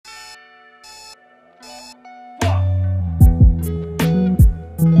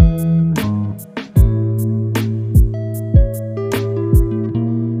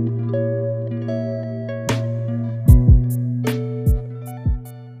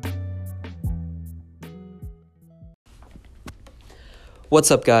What's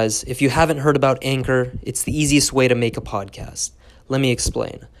up, guys? If you haven't heard about Anchor, it's the easiest way to make a podcast. Let me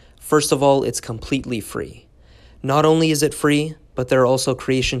explain. First of all, it's completely free. Not only is it free, but there are also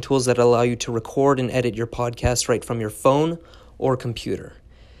creation tools that allow you to record and edit your podcast right from your phone or computer.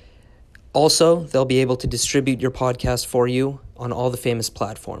 Also, they'll be able to distribute your podcast for you on all the famous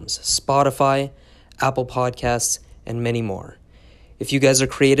platforms, Spotify, Apple Podcasts, and many more. If you guys are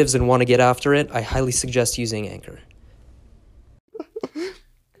creatives and want to get after it, I highly suggest using Anchor.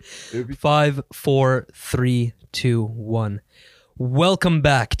 5, 4, 3, 2, 1. Welcome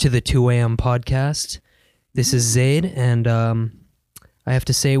back to the 2 a.m. podcast. This is Zaid, and I have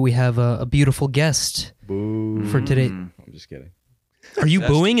to say we have a beautiful guest for today. I'm just kidding. Are you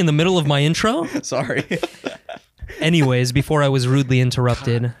booing in the middle of my intro? Sorry. Anyways, before I was rudely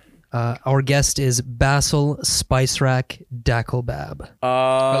interrupted, our guest is Bassil Spice Rack Dakelbab.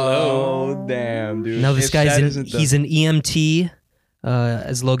 Hello. Damn, dude. Now this guy's he's an EMT.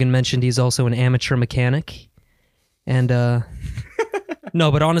 As Logan mentioned, he's also an amateur mechanic, and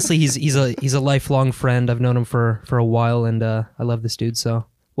no, but honestly, he's a lifelong friend. I've known him for a while, and I love this dude. So,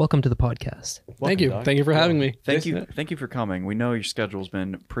 welcome to the podcast. Thank you for having me. Thank you for coming. We know your schedule's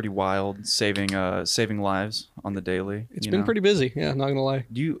been pretty wild, saving lives on the daily. It's been pretty busy. Yeah, not gonna lie.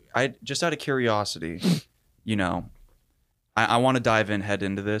 I just out of curiosity, I want to head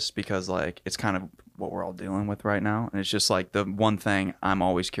into this because like it's kind of what we're all dealing with right now, and it's just like the one thing I'm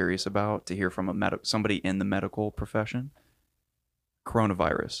always curious about to hear from somebody in the medical profession.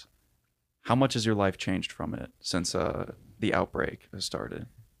 Coronavirus. How much has your life changed from it since the outbreak has started?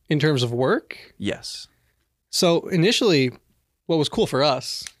 In terms of work? Yes. So initially, what was cool for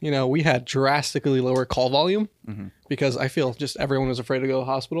us, we had drastically lower call volume because I feel just everyone was afraid to go to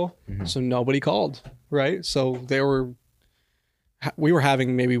the hospital, so nobody called, right? So we were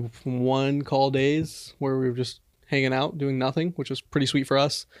having maybe 1 call days where we were just hanging out doing nothing, which was pretty sweet for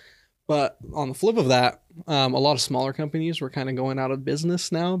us. But on the flip of that, a lot of smaller companies were kind of going out of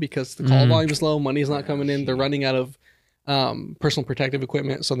business now because the call volume is low, money's not coming in, they're running out of personal protective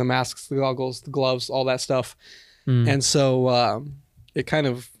equipment, so the masks, the goggles, the gloves, all that stuff. And so it kind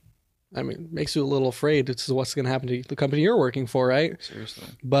of, makes you a little afraid. It's what's going to happen to the company you're working for, right? Seriously.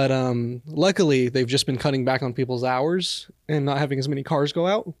 But luckily, they've just been cutting back on people's hours and not having as many cars go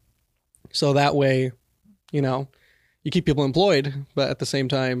out. So that way, you keep people employed, but at the same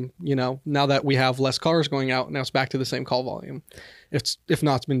time, now that we have less cars going out, now it's back to the same call volume. If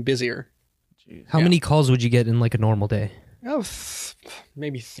not, it's been busier. Jeez. How many calls would you get in like a normal day?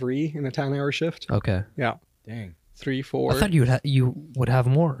 Maybe 3 in a 10-hour shift. Okay. Yeah. Dang. 3, 4. I thought you would have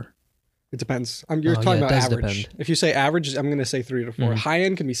more. It depends. You're talking about average. Depend. If you say average, I'm going to say 3 to 4. High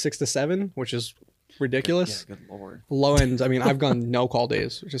end can be 6 to 7, which is ridiculous. Yeah, good lord. Low end, I've gone no call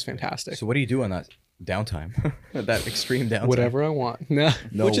days, which is fantastic. So what do you do on that downtime? That extreme downtime? Whatever I want. No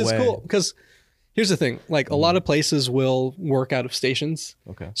which is way. cool. Because here's the thing. Like a lot of places will work out of stations.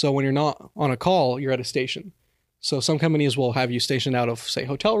 Okay. So when you're not on a call, you're at a station. So some companies will have you stationed out of, say,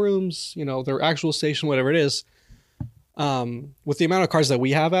 hotel rooms, their actual station, whatever it is. With the amount of cars that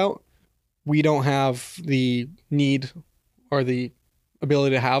we have out, we don't have the need or the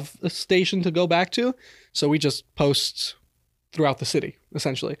ability to have a station to go back to. So we just post throughout the city,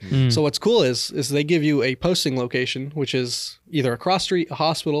 essentially. So what's cool is they give you a posting location, which is either a cross street, a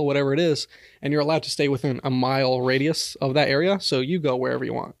hospital, whatever it is, and you're allowed to stay within a mile radius of that area. So you go wherever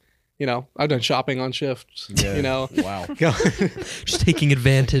you want. I've done shopping on shift, Wow. Just taking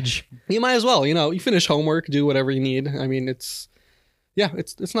advantage. You might as well, you finish homework, do whatever you need.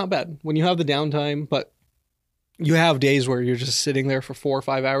 It's not bad when you have the downtime, but you have days where you're just sitting there for 4 or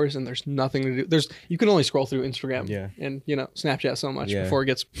 5 hours and there's nothing to do. You can only scroll through Instagram and, Snapchat so much before it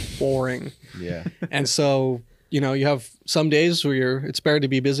gets boring. Yeah. And so, you have some days where it's better to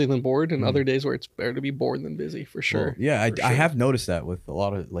be busy than bored and other days where it's better to be bored than busy for sure. Well, I have noticed that with a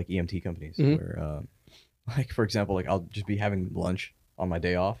lot of like EMT companies where like, for example, like I'll just be having lunch on my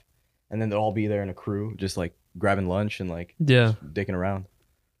day off and then they'll all be there in a crew, just like grabbing lunch and like dicking around.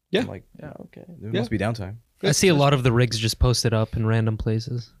 Yeah. I'm like, yeah, okay. There must be downtime. I see a lot of the rigs just posted up in random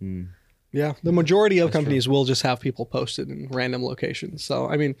places. Yeah, the majority of companies will just have people posted in random locations.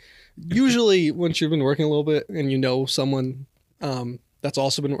 So, usually once you've been working a little bit and someone that's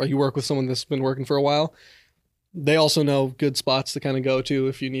also been, or you work with someone that's been working for a while, they also know good spots to kind of go to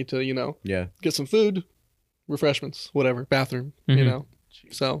if you need to, get some food, refreshments, whatever, bathroom,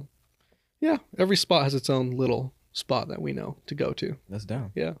 So, yeah, every spot has its own little spot that we know to go to. That's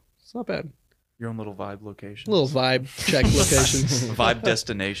down. Yeah, it's not bad. Your own little vibe location. Little vibe check locations. Vibe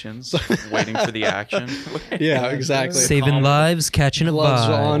destinations. Waiting for the action. Yeah, exactly. Saving lives, catching a Gloves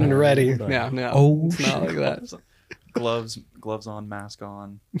vibe. on and ready. Yeah, no. Oh, it's not like that. gloves on, mask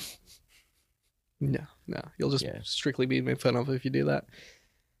on. No, you'll just strictly be made fun of if you do that.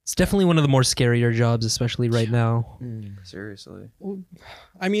 It's definitely one of the more scarier jobs, especially right now. Seriously.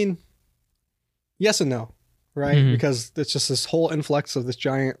 I mean, yes and no, right? Mhm. Because it's just this whole influx of this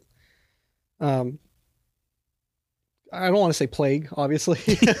giant. I don't want to say plague, obviously.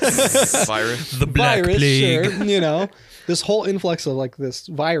 Virus. The Black Virus, Plague. sure, you know, this whole influx of like this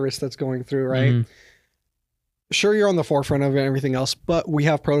virus that's going through, right? Mhm. Sure, you're on the forefront of it and everything else, but we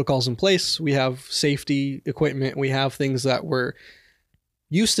have protocols in place. We have safety equipment. We have things that we're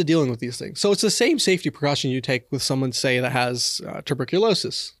used to dealing with these things. So it's the same safety precaution you take with someone, say, that has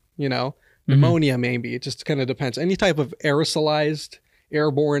tuberculosis, you know, pneumonia, maybe. It just kind of depends. Any type of aerosolized,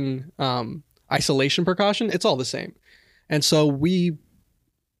 airborne isolation precaution, it's all the same. And so we're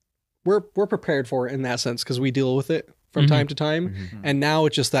prepared for it in that sense because we deal with it from time to time. And now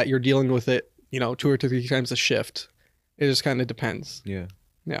it's just that you're dealing with it, you know, 2 or 3 times a shift. It just kind of depends. Yeah.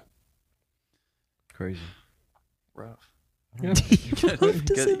 Yeah. Crazy. Rough. Yeah.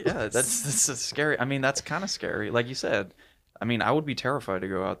 Yeah, that's a scary. I mean, that's kind of scary. Like you said, I mean, I would be terrified to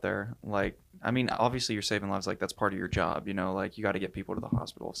go out there. Like, I mean, obviously you're saving lives. Like, that's part of your job, you know, like you got to get people to the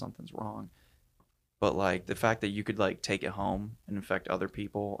hospital if something's wrong. But like the fact that you could like take it home and infect other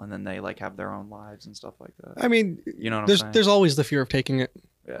people and then they like have their own lives and stuff like that. I mean, you know what I'm saying? There's always the fear of taking it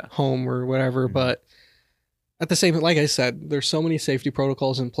Yeah. home or whatever, but at the same, like I said, there's so many safety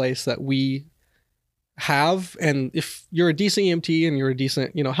protocols in place that we have, and if you're a decent EMT and you're a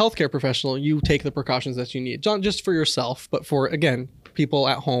decent, you know, healthcare professional, you take the precautions that you need, not just for yourself, but for, again, people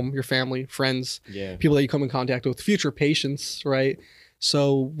at home, your family, friends, people that you come in contact with, future patients, right?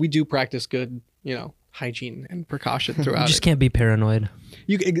 So we do practice good, you know, hygiene and precaution throughout. You just can't be paranoid.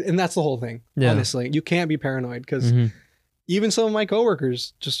 And that's the whole thing. Yeah. Honestly, you can't be paranoid because even some of my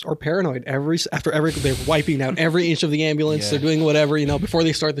coworkers just are paranoid. They're wiping out every inch of the ambulance. They're doing whatever, you know, before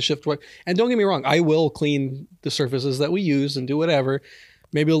they start the shift. And don't get me wrong, I will clean the surfaces that we use and do whatever,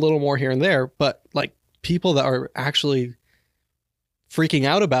 maybe a little more here and there. But like people that are actually freaking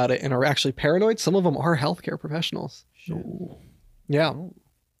out about it and are actually paranoid, some of them are healthcare professionals. Yeah.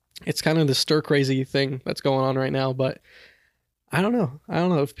 It's kind of the stir crazy thing that's going on right now, but I don't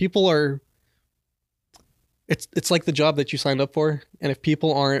know if people are, it's like the job that you signed up for. And if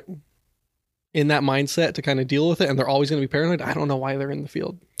people aren't in that mindset to kind of deal with it and they're always going to be paranoid, I don't know why they're in the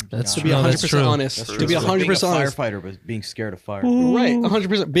field. That's To be true. 100% honest. That's To true. be It's like 100% being a honest. firefighter, but being scared of fire. Right.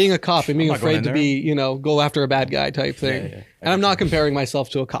 100%. Being a cop and being I'm not going afraid in to there. be, you know, go after a bad guy type thing. Yeah. And I'm not comparing myself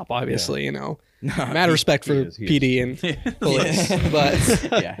to a cop, obviously, you know. Nah, Mad respect for he is. PD and police.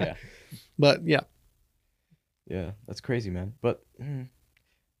 But yeah. but yeah. Yeah, that's crazy, man. But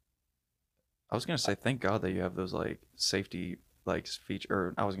I was gonna say, thank God that you have those like safety like feature,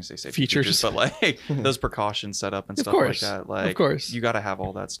 or I was gonna say safety Features. but like those precautions set up and Of stuff course. like that. Like, Of course. you got to have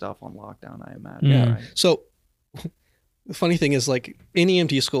all that stuff on lockdown, I imagine. Yeah. Right? So the funny thing is, like in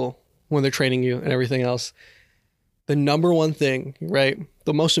EMT school, when they're training you and everything else, the number one thing, right?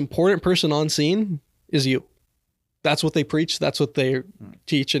 The most important person on scene is you. That's what they preach. That's what they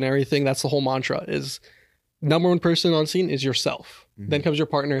teach and everything. That's the whole mantra is number one person on scene is yourself. Then comes your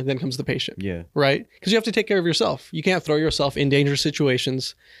partner. Then comes the patient. yeah, Right? Because you have to take care of yourself. You can't throw yourself in dangerous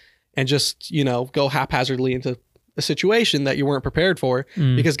situations and just, you know, go haphazardly into a situation that you weren't prepared for.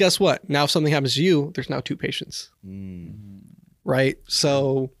 Because guess what? Now if something happens to you, there's now 2 patients. Right?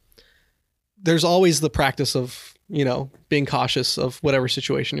 So there's always the practice of, you know, being cautious of whatever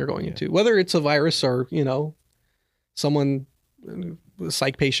situation you're going into, whether it's a virus or, you know, someone, a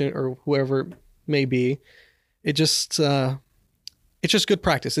psych patient or whoever it may be. It's just good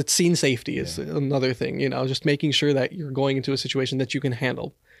practice. It's scene safety is another thing, you know, just making sure that you're going into a situation that you can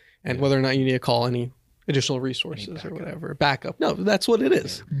handle and whether or not you need to call any additional resources or whatever. Backup. No, that's what it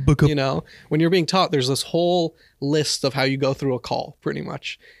is. You know, when you're being taught, there's this whole list of how you go through a call pretty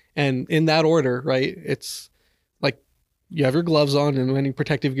much. And in that order, right, it's like you have your gloves on and any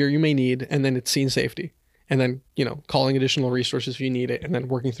protective gear you may need, and then it's scene safety. And then, you know, calling additional resources if you need it and then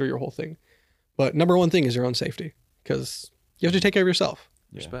working through your whole thing. But number one thing is your own safety because you have to take care of yourself.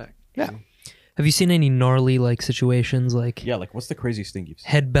 Respect. Yeah. Have you seen any gnarly like situations like yeah. Like, what's the craziest thing you've seen?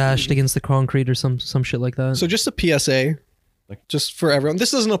 head bashed against the concrete or some shit like that? So just a PSA, Like- just for everyone.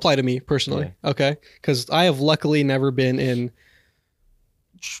 This doesn't apply to me personally, okay? Because I have luckily never been in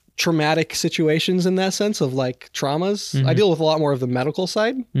traumatic situations in that sense of like traumas. I deal with a lot more of the medical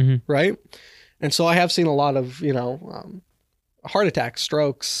side, right? And so I have seen a lot of, you know, heart attacks,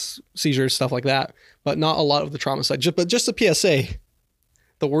 strokes, seizures, stuff like that, but not a lot of the trauma side. But just a PSA,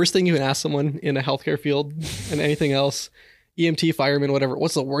 the worst thing you can ask someone in a healthcare field and anything else EMT, fireman, whatever.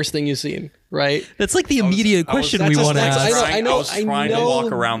 What's the worst thing you've seen? Right? That's like the immediate question we want to ask. I know. I was trying to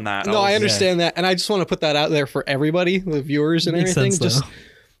walk around that. No, I understand that, and I just want to put that out there for everybody, the viewers and Makes everything. sense, Just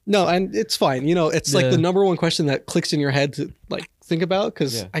no, and it's fine. You know, it's like the number one question that clicks in your head to like think about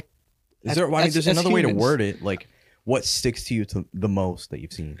because there's another way to word it? Like, what sticks to you the most that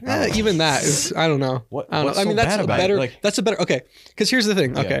you've seen? Even that is, I don't know. What's I mean, so that's bad a about better. it? Like, that's a better. Okay, because here's the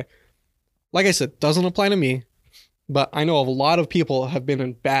thing. Okay, like I said, doesn't apply to me, but I know of a lot of people have been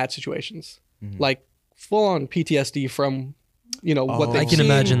in bad situations, like full on PTSD from, you know, what they've I can seen.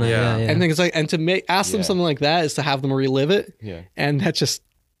 imagine that. Yeah. And things like, and to ask them something like that is to have them relive it. Yeah. And that's just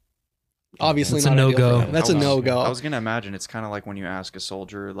obviously That's not a ideal no-go. for them. That's a no-go. I was gonna imagine it's kind of like when you ask a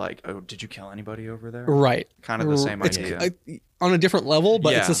soldier, like, "Oh, did you kill anybody over there?" Right. Kind of the same It's idea. on a different level,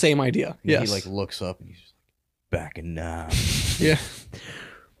 but it's Yeah. the same idea. He Yes. like looks up and he's just like, back in now. Yeah.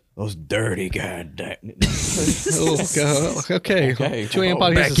 Those dirty goddamn. Oh, God. Okay. 2 a.m.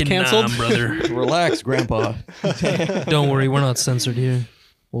 podcast Back is in canceled. Nam, brother. Relax, Grandpa. Don't worry, we're not censored here.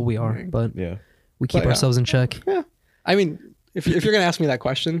 Well, we are, but Yeah. we keep But, ourselves in check. I mean, if you're going to ask me that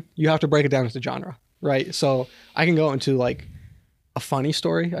question, you have to break it down into genre, right? So I can go into like a funny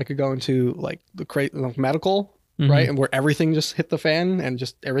story. I could go into like the medical, right? And where everything just hit the fan and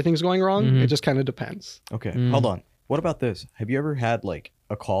just everything's going wrong. It just kind of depends. Okay. Hold on. What about this? Have you ever had like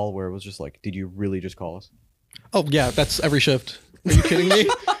a call where it was just like, did you really just call us? Oh yeah, that's every shift. Are you kidding me?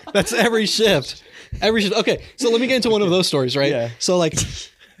 That's every shift. Every shift. Okay, so let me get into one of those stories, right? Yeah. So like,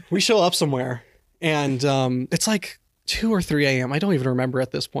 we show up somewhere, and it's like 2 or 3 a.m. I don't even remember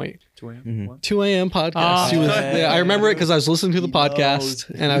at this point. 2 a.m. What? 2 a.m. podcast. I remember it because I was listening to the podcast,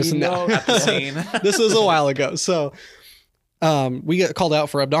 and I was At the scene. This was a while ago. So we get called out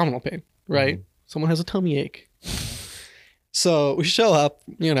for abdominal pain, right? Someone has a tummy ache. So we show up,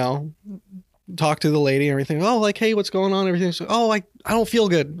 you know, talk to the lady and everything. Oh, like, hey, what's going on? Everything. So, oh, I don't feel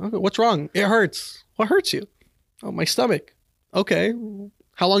good. Okay, what's wrong? It hurts. What hurts you? Oh, my stomach. Okay.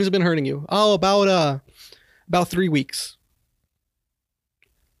 How long has it been hurting you? Oh, about 3 weeks.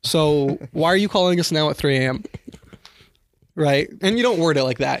 So why are you calling us now at 3 a.m.? Right. And you don't word it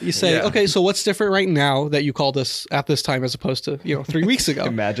like that. You say, okay, so what's different right now that you called us at this time as opposed to, 3 weeks ago?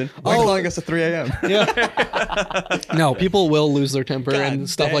 Imagine. Why calling us at 3 a.m.? Yeah. No, people will lose their temper and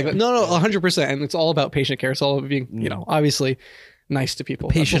stuff like that. No, 100%. And it's all about patient care. It's all about being, obviously nice to people.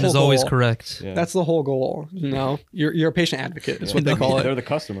 Patient is always correct. Yeah. That's the whole goal. You're a patient advocate. Is what they call it. They're the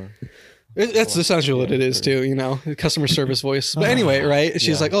customer. That's essentially what it is too, customer service voice. But anyway, right?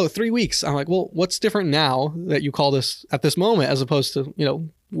 She's like, oh, 3 weeks. I'm like, well, what's different now that you call this at this moment as opposed to,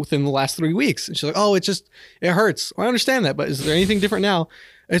 within the last 3 weeks? And she's like, oh, it hurts. Well, I understand that, but is there anything different now?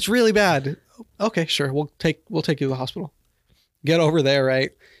 It's really bad. Okay, sure. We'll take you to the hospital. Get over there,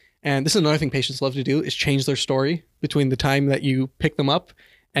 right? And this is another thing patients love to do is change their story between the time that you pick them up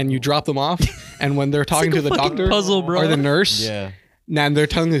and you drop them off and when they're talking to the doctor puzzle, bro. or the nurse. Yeah. And they're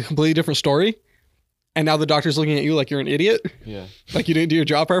telling a completely different story. And now the doctor's looking at you like you're an idiot. Yeah. Like you didn't do your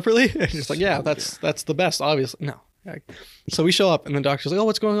job properly. And it's like, yeah, that's the best, obviously. No. So we show up and the doctor's like, oh,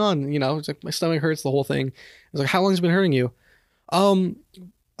 what's going on? It's like, my stomach hurts, the whole thing. It's like, how long has it been hurting you?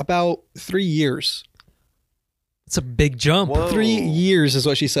 About 3 years. It's a big jump. Whoa. 3 years is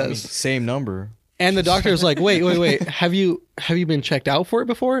what she says. Same number. And the doctor's like, wait. Have you been checked out for it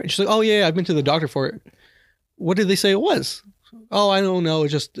before? And she's like, oh yeah, I've been to the doctor for it. What did they say it was? Oh, I don't know. It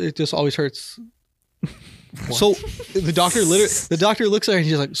just always hurts. So the doctor looks at her and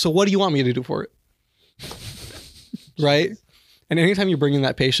she's like, so what do you want me to do for it? Right? And anytime you bring in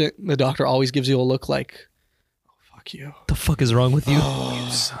that patient, the doctor always gives you a look like, oh, fuck you. The fuck is wrong with you?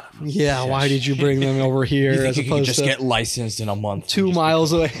 Yeah, why did you bring them over here as You opposed just to get licensed in a month. 2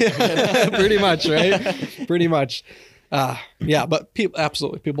 miles away? Pretty much, right? Pretty much. Yeah, but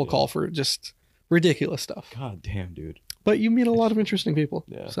people call for just ridiculous stuff. God damn, dude. But you meet a lot of interesting people.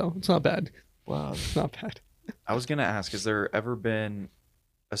 Yeah. So it's not bad. Wow. It's not bad. I was gonna ask, has there ever been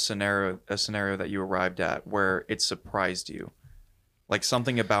a scenario that you arrived at where it surprised you? Like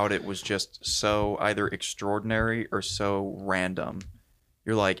something about it was just so either extraordinary or so random.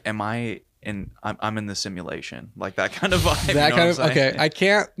 You're like, I'm in the simulation. Like that kind of vibe. That you know kind what of I'm saying?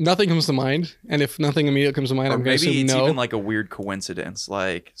 okay. Nothing comes to mind. And if nothing immediate comes to mind, Or I'm gonna maybe assume it's no. even like a weird coincidence,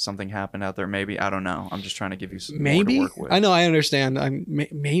 like something happened out there. Maybe, I don't know. I'm just trying to give you some more Maybe to work with. I know, I understand.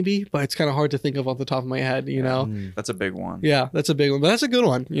 Maybe, but it's kind of hard to think of off the top of my head. That's a big one. Yeah, that's a big one. But that's a good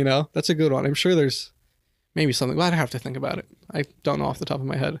one. That's a good one. I'm sure there's maybe something. But I'd have to think about it. I don't know off the top of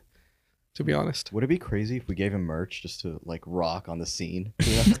my head, to be honest. Would it be crazy if we gave him merch just to like rock on the scene?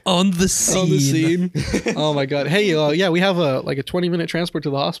 On the scene. On the scene. Oh my god. Hey, yeah, we have a 20-minute transport to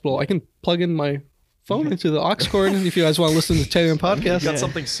the hospital. I can plug in my phone into the aux cord if you guys want to listen to the 10 a.m. podcast. You got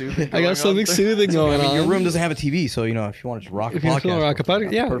something soothing. I got something soothing going on. Your room doesn't have a TV, so if you want to just rock a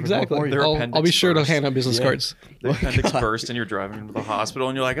podcast. Yeah, exactly. I'll be sure to hand out business cards. The appendix burst and you're driving into the hospital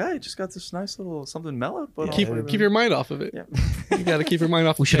and you're like, hey, just got this nice little something mellowed. But keep your mind off of it. Yeah. You got to keep your mind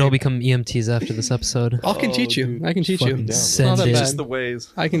off. We should all become EMTs after this episode. I can teach you. I can teach you. It's not that bad. Just the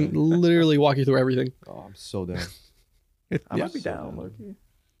ways. I can literally walk you through everything. Oh, I'm so down. I might be down, Loki.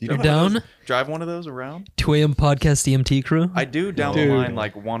 You're down? Drive one of those around? 2 a.m. podcast EMT crew? I do down the line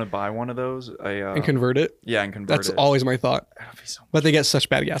want to buy one of those. And convert it? Yeah, and convert That's it. always my thought. So but they get such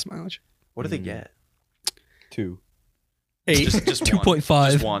bad gas mileage. What do they get? 2. 8. Just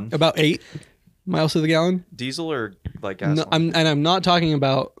 2.5. Just one. About 8 miles to the gallon. Diesel or like gas? No, I'm not talking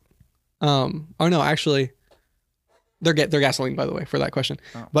about actually they're gasoline, by the way, for that question.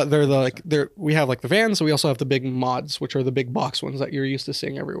 Oh. But we have like the vans, so we also have the big mods, which are the big box ones that you're used to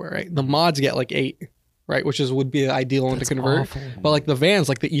seeing everywhere, right? The mods get like 8, right? Which would be the ideal one to convert. Awful. But like the vans,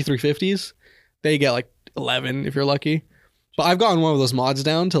 like the E350s, they get like 11 if you're lucky. But I've gotten one of those mods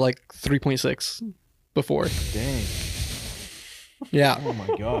down to like 3.6 before. Dang. Yeah. Oh my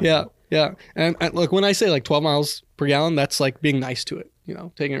god. Yeah. And look, when I say like 12 miles per gallon, that's like being nice to it,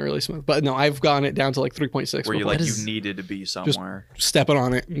 taking it really smooth. But no, I've gotten it down to like 3.6. Where before. you needed to be somewhere. Stepping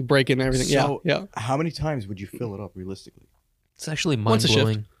on it and breaking everything. So, yeah. How many times would you fill it up realistically? It's actually Once a shift.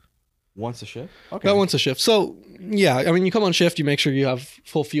 mind-blowing. Once a shift? Okay. About once a shift. So yeah, I mean, you come on shift, you make sure you have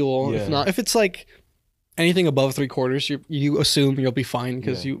full fuel. Yeah. If it's like anything above 3/4, you assume you'll be fine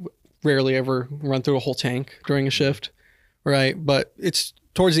because you rarely ever run through a whole tank during a shift, right? But it's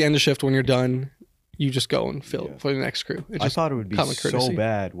towards the end of shift when you're done, you just go and fill for the next crew. I thought it would be so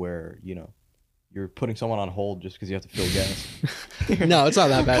bad where, you're putting someone on hold just because you have to fill gas. No, it's not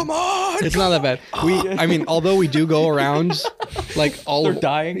that bad. Come on! It's not that bad. Although we do go around like all They're of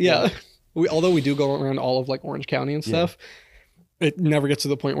dying? Yeah. Although we do go around all of like Orange County and stuff, it never gets to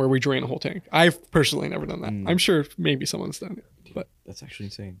the point where we drain a whole tank. I've personally never done that. I'm sure maybe someone's done it, but that's actually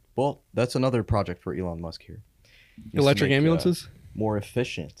insane. Well, that's another project for Elon Musk here. Electric ambulances? More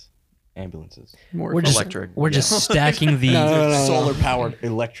efficient ambulances. We're just stacking the No. Solar powered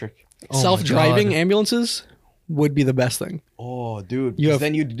electric. Self-driving ambulances would be the best thing. Oh, dude. You have-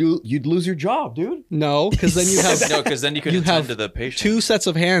 then you'd lose your job, dude. No, because then you have No, because then you could attend to the patient. 2 sets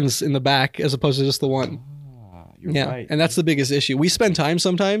of hands in the back as opposed to just the one. You're right. And that's the biggest issue. We spend time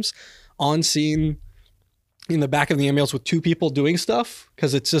sometimes on scene in the back of the ambulance with 2 people doing stuff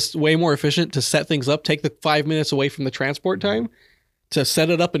because it's just way more efficient to set things up, take the 5 minutes away from the transport time to set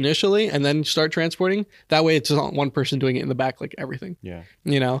it up initially and then start transporting. That way it's not one person doing it in the back, like everything. Yeah.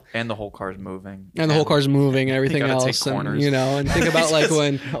 And the whole car's moving. And the whole car's moving and everything gotta else. take corners. And think about like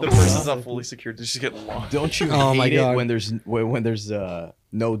when The person's not fully secured. They just get lost. Don't you hate it when there's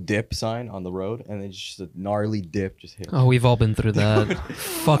no dip sign on the road and it's just a gnarly dip just hits? Oh, we've all been through that.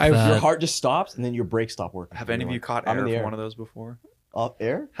 Fuck Your that. heart just stops and then your brakes stop working. Have any of you caught I'm air in the from air. one of those before?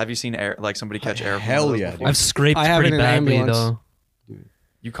 Air? Have you seen air, like somebody catch air from Hell one of those yeah, before? I've scraped I have pretty it in an badly, ambulance. though.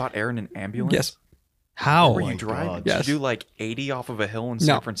 You caught air in an ambulance? Yes. How? Were my you driving? God. Did Yes. you do like 80 off of a hill in No.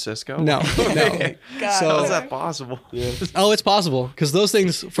 San Francisco? No. How So is that possible? oh, it's possible because those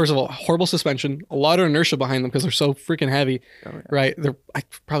things, first of all, horrible suspension, a lot of inertia behind them because they're so freaking heavy, right? They're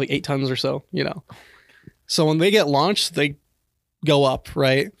probably 8 tons or so, So when they get launched, they go up,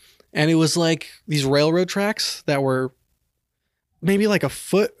 right? And it was like these railroad tracks that were maybe like a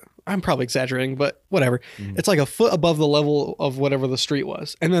foot. I'm probably exaggerating, but whatever. It's like a foot above the level of whatever the street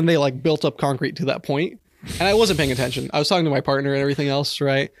was. And then they like built up concrete to that point. And I wasn't paying attention. I was talking to my partner and everything else,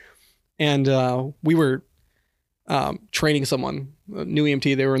 right? And we were training someone, a new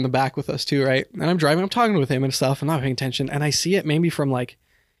EMT. They were in the back with us too, right? And I'm driving, I'm talking with him and stuff. I'm not paying attention. And I see it maybe from like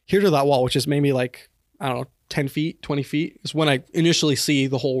here to that wall, which is maybe like, I don't know, 10 feet, 20 feet is when I initially see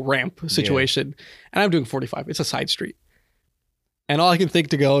the whole ramp situation. And I'm doing 45. It's a side street. And all I can think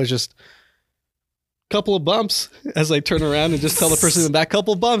to go is just a couple of bumps as I turn around and just tell the person in the back,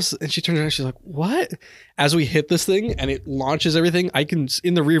 couple of bumps. And she turns around and she's like, what? As we hit this thing and it launches everything, I can,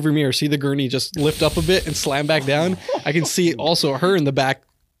 in the rearview mirror, see the gurney just lift up a bit and slam back down. I can see also her in the back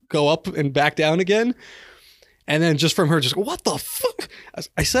go up and back down again. And then just from her, just what the fuck?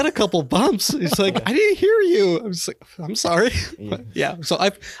 I said a couple bumps. It's like, I didn't hear you. I'm just like, I'm sorry. Yeah. So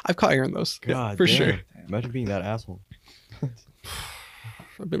I've caught air in those. God, for damn. sure. Imagine being that asshole.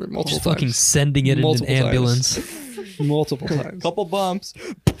 I've been there multiple Just times. fucking sending it in an ambulance. Multiple times. Couple bumps.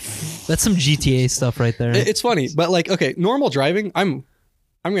 That's some GTA stuff right there. It's funny, but like, okay, normal driving, I'm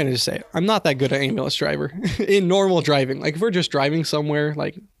gonna just say it. I'm not that good at ambulance driver in normal driving. Like if we're just driving somewhere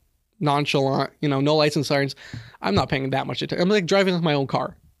like nonchalant, no lights and sirens, I'm not paying that much attention. I'm like driving with my own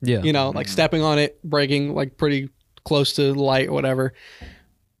car, Yeah. You know, like stepping on it, braking like pretty close to the light or whatever.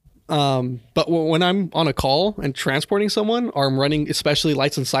 But when I'm on a call and transporting someone, or I'm running especially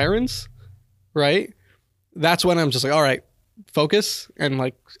lights and sirens, right? That's when I'm just like, all right, focus, and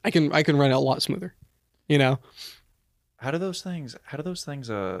like I can run it a lot smoother, you know. How do those things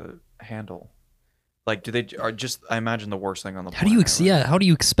handle? Like, do they are just? I imagine the worst thing on the How do you planet, how do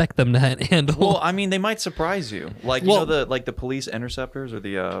you expect them to handle? Well, I mean, they might surprise you. Like, you know, the police interceptors, or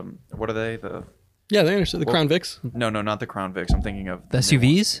the what are they? Yeah, they understand the Crown Vics. No, not the Crown Vics. I'm thinking of The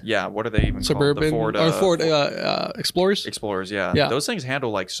SUVs. Yeah, what are they even Suburban called? or Ford Explorers. Explorers. Yeah, Yeah. those things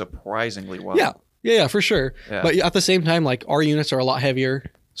handle like surprisingly well. Yeah, for sure. Yeah. But at the same time, like our units are a lot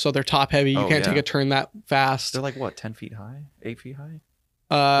heavier, so they're top heavy. You can't take a turn that fast. They're like what, 10 feet high, 8 feet high?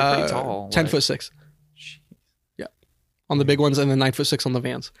 They're pretty tall. 10'6". Jeez. Yeah, on the big ones, and then 9'6" on the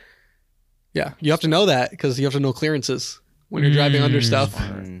vans. Yeah, you have to know that because you have to know clearances when you're driving under stuff.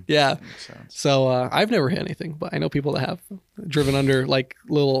 Yeah. Makes sense. So I've never hit anything, but I know people that have driven under like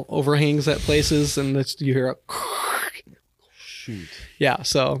little overhangs at places, and you hear a Shoot. yeah.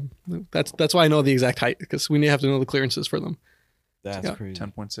 So that's why I know the exact height, because we have to know the clearances for them. That's crazy.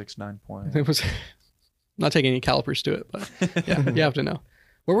 10.6, 9 point. It was not taking any calipers to it, but yeah, you have to know.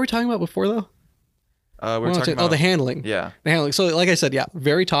 What were we talking about before though? We're talking about the handling. Yeah. The handling. So like I said, yeah,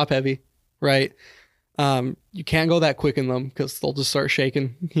 very top heavy, right? You can't go that quick in them because they'll just start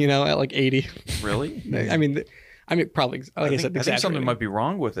shaking, you know, at like 80. Really? I mean, probably, like I said, I think something might be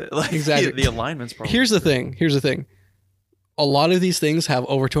wrong with it. Like Exactly. the alignment's probably. Here's the thing. A lot of these things have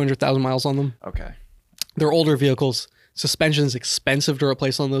over 200,000 miles on them. Okay. They're older vehicles. Suspension is expensive to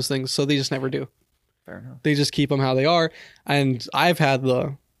replace on those things, so they just never do. Fair enough. They just keep them how they are. And I've had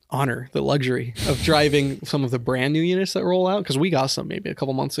the honor, the luxury of driving some of the brand new units that roll out, because we got some maybe a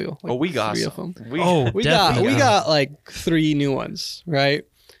couple months ago. Like We got 3 some. of them. definitely. We got like 3 new ones, right?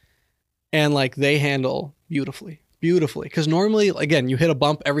 And like they handle beautifully. Because normally, again, you hit a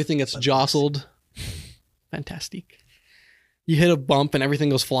bump, everything gets jostled. Fantastic. You hit a bump and everything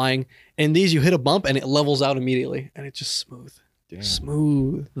goes flying. And these, you hit a bump and it levels out immediately, and it's just smooth. Damn.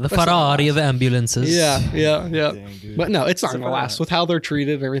 Smooth. The Ferrari of ambulances. Yeah. Dang, dude. But no, it's not going to Ferrari. last with how they're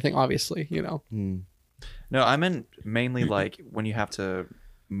treated and everything, obviously, you know. No, I meant mainly like when you have to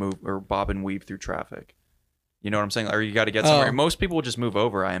move or bob and weave through traffic. You know what I'm saying? Or you got to get somewhere. Oh. Most people will just move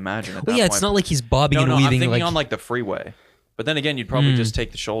over, I imagine. At Well, that yeah, point. it's not like he's bobbing No, and I'm weaving. thinking on like the freeway. But then again, you'd probably just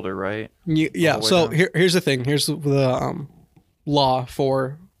take the shoulder, right? Yeah. All the way So down. here's the thing. Here's the law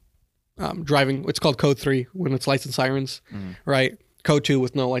for driving. It's called Code 3 when it's lights and sirens, right? Code 2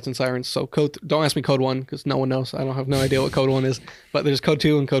 with no lights and sirens. So don't ask me Code 1 because no one knows. I don't have no idea what Code 1 is. But there's Code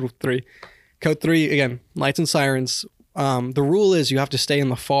 2 and Code 3. Code 3, again, lights and sirens. The rule is you have to stay in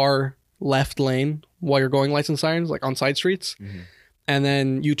the far left lane while you're going lights and sirens, like on side streets. And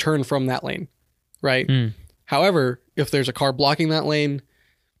then you turn from that lane, right? However, if there's a car blocking that lane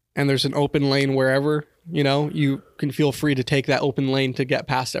and there's an open lane wherever, you know, you can feel free to take that open lane to get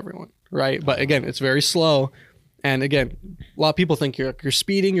past everyone, right? But again, it's very slow. And again, a lot of people think you're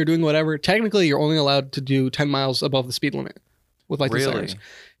speeding, you're doing whatever. Technically, you're only allowed to do 10 miles above the speed limit with lights and sirens.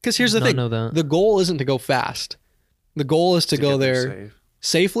 Because here's the Not thing. know that. The goal isn't to go fast. The goal is to go get there safe.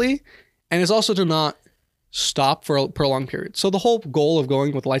 safely, and it's also to not stop for a prolonged period. So the whole goal of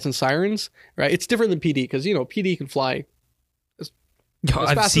going with lights and sirens, right? It's different than PD because, you know, PD can fly as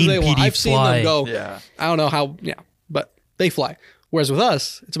I've fast seen as they want. PD I've seen fly. them go. Yeah. I don't know how, but they fly. Whereas with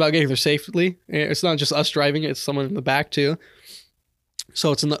us, it's about getting there safely. It's not just us driving, it's someone in the back too.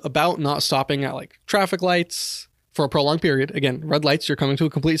 So it's about not stopping at like traffic lights for a prolonged period. Again, red lights, you're coming to a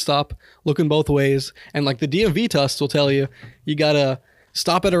complete stop, looking both ways. And like the DMV tests will tell you, you gotta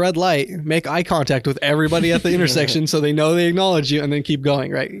stop at a red light, make eye contact with everybody at the intersection so they know they acknowledge you, and then keep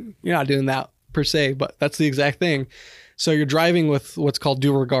going, right? You're not doing that per se, but that's the exact thing. So you're driving with what's called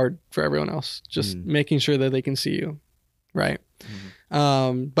due regard for everyone else, just making sure that they can see you, right?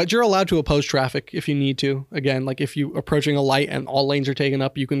 But you're allowed to oppose traffic if you need to. Again, like if you're approaching a light and all lanes are taken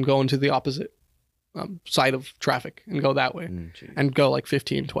up, you can go into the opposite side of traffic and go that way and go like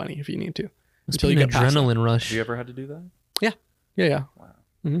 15, 20 if you need to. Must until be you an get past adrenaline rush. Have you ever had to do that? Yeah.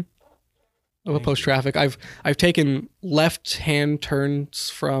 Wow. Of opposed traffic. I've taken left-hand turns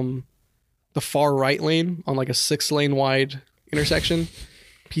from the far right lane on like a 6-lane wide intersection,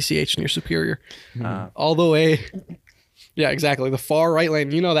 PCH near Superior, all the way. Yeah, exactly. The far right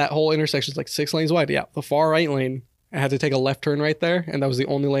lane. You know that whole intersection is like 6 lanes wide. Yeah, the far right lane. I had to take a left turn right there, and that was the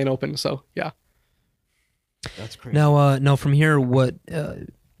only lane open. So yeah. That's crazy. Now, from here, what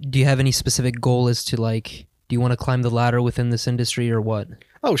do you have any specific goal as to like? Do you want to climb the ladder within this industry or what?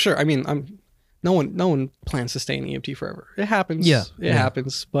 Oh, sure. I mean, no one plans to stay in EMT forever. It happens. It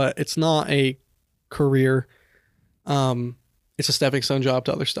happens, but it's not a career. It's a stepping stone job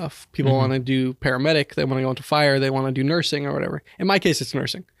to other stuff. People want to do paramedic. They want to go into fire. They want to do nursing or whatever. In my case, it's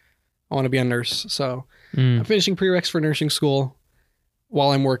nursing. I want to be a nurse. So I'm finishing prereqs for nursing school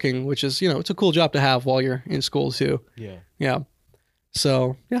while I'm working, which is, it's a cool job to have while you're in school too. Yeah. Yeah.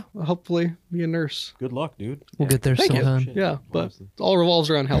 So yeah, I'll hopefully be a nurse. Good luck, dude. We'll get there sometime. Yeah, but it all revolves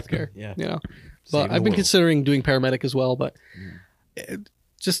around healthcare. Yeah. But I've been considering doing paramedic as well, but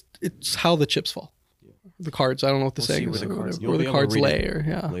it's how the chips fall. Yeah. The cards. I don't know what the saying is. Where the cards lay.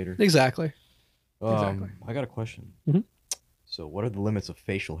 Later. Exactly. I got a question. Mm-hmm. So what are the limits of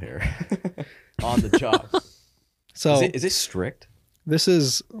facial hair on the job? So is it strict? This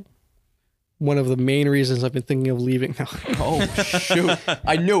is one of the main reasons I've been thinking of leaving. Oh, shoot.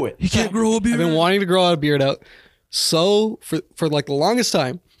 I knew it. You can't grow a beard. I've been wanting to grow a beard out. So for like the longest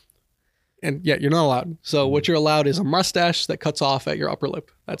time, and yet you're not allowed. So what you're allowed is a mustache that cuts off at your upper lip.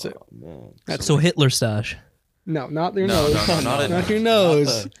 That's it. Man. That's so Hitler stash. No, not your nose. Not your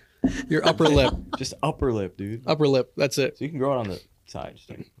nose. Your upper lip. Just upper lip, dude. Upper lip. That's it. So you can grow it on the side, just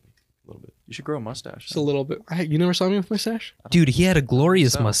like a little bit. You should grow a mustache. Just a little bit. You never saw me with mustache? Dude, he had a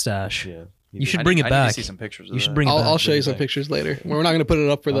glorious mustache. Yeah. You should bring it back. I need to see some pictures of You should that. bring it back. I'll show you some pictures later. We're not going to put it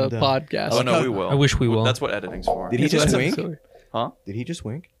up for the podcast. Oh, no, we will. I wish we will. That's what editing's for. Did he just wink? Huh? Did he just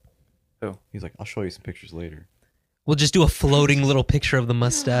wink? Who? He's like, I'll show you some pictures later. We'll just do a floating little picture of the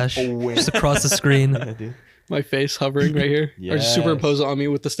mustache just across the screen. Yeah, dude. My face hovering right here. Or just superimpose it on me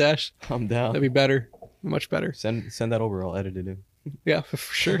with the stash. I'm down. That'd be better. Much better. Send that over. I'll edit it in. Yeah, for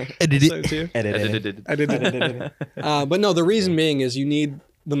sure. Edit Send it to you. Edit it. I did it. But no, the reason being is you need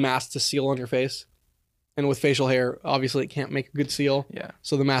the mask to seal on your face. And with facial hair, obviously it can't make a good seal. Yeah.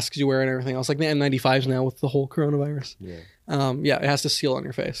 So the masks you wear and everything else, like the N95s now with the whole coronavirus. Yeah. It has to seal on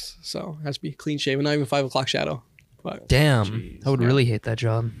your face. So it has to be clean shaven, not even 5 o'clock shadow. But Damn. Jeez. I would really hate that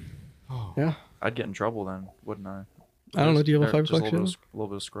job. yeah. I'd get in trouble then, wouldn't I? I don't know. Do you have a 5 o'clock shadow? A little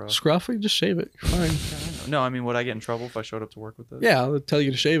bit of scruff. Scruff? You just shave it. You're fine. No, I mean, would I get in trouble if I showed up to work with this? Yeah, I'll tell you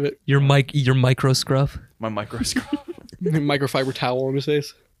to shave it. Your micro scruff. My micro scruff. Microfiber towel on his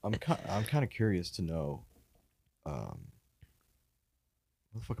face. I'm kind of curious to know. Where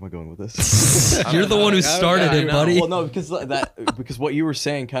the fuck am I going with this? You're the one who started it, buddy. Well, no, because what you were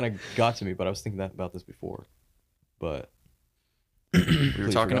saying kind of got to me, but I was thinking about this before. But we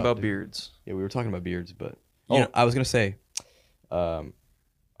were talking about beards. Yeah, we were talking about beards, but I was gonna say, I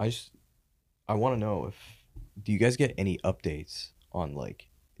want to know do you guys get any updates on like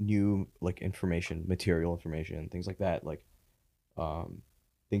new like material information, things like that, like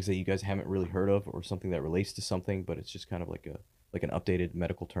things that you guys haven't really heard of, or something that relates to something, but it's just kind of like an updated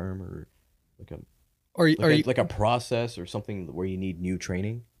medical term, or like a process or something where you need new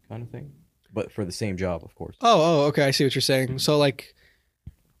training kind of thing, but for the same job, of course. Oh, okay. I see what you're saying. So like,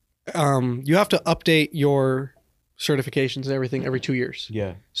 you have to update your certifications and everything every 2 years.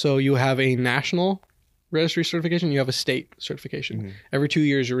 Yeah. So you have a national registry certification, you have a state certification. Mm-hmm. Every 2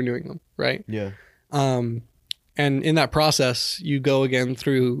 years you're renewing them, right? Yeah. And in that process, you go again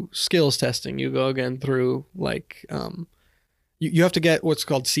through skills testing. You go again through like, you have to get what's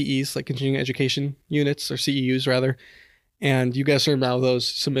called CEs, like continuing education units, or CEUs rather. And you get a certain amount of those,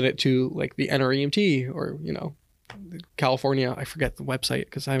 submit it to like the NREMT or, California. I forget the website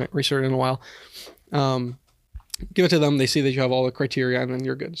because I haven't researched it in a while. Give it to them. They see that you have all the criteria and then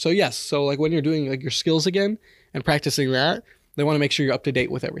you're good. So yes. So like when you're doing like your skills again and practicing that, they want to make sure you're up to date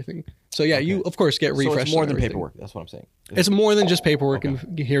with everything. So yeah, you of course get refreshed. So it's more than paperwork. That's what I'm saying. It's more than just paperwork. Okay.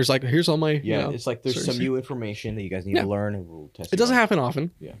 And here's all my it's like there's some new information that you guys need to learn, and we'll test. It doesn't happen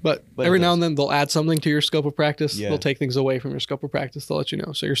often, but every now and then they'll add something to your scope of practice. Yeah. They'll take things away from your scope of practice. They'll let you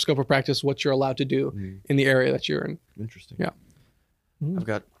know. So your scope of practice, what you're allowed to do in the area that you're in. Interesting. Yeah. Mm-hmm.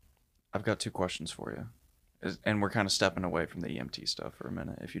 I've got 2 questions for you, and we're kind of stepping away from the EMT stuff for a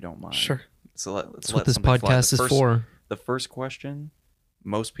minute, if you don't mind. Sure. So let's That's what this podcast is for. The first question,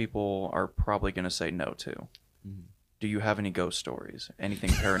 most people are probably going to say no to. Mm-hmm. Do you have any ghost stories? Anything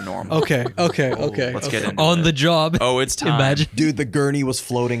paranormal? Okay. Let's get into on it. the job. Oh, it's time. Imagine. Dude, the gurney was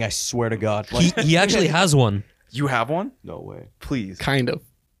floating. I swear to God. He actually has one. You have one? No way. Please. Kind of.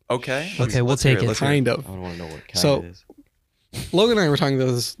 Okay. Okay, we'll take it. Kind of. I don't want to know what kind it is. Logan and I were talking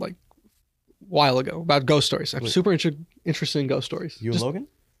about this like a while ago about ghost stories. I'm super interested in ghost stories. You and Logan?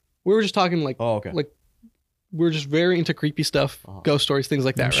 We were just talking like, like we're just very into creepy stuff, ghost stories, things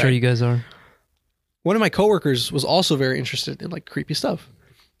like that. I'm sure you guys are. One of my coworkers was also very interested in like creepy stuff.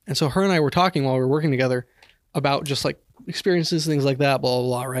 And so her and I were talking while we were working together about just like experiences, things like that, blah, blah,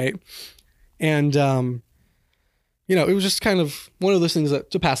 blah, right? And you know, it was just kind of one of those things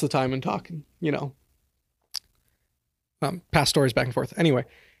that to pass the time and talk and, you know, pass stories back and forth. Anyway,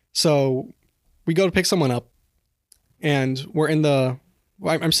 so we go to pick someone up and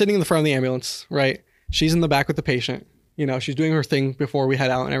I'm sitting in the front of the ambulance, right? She's in the back with the patient. You know, she's doing her thing before we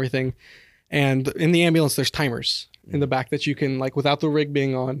head out and everything. And in the ambulance, there's timers in the back that you can, like, without the rig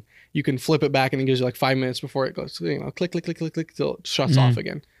being on, you can flip it back and it gives you like 5 minutes before it goes, you know, click, click, click, click, click, till it shuts off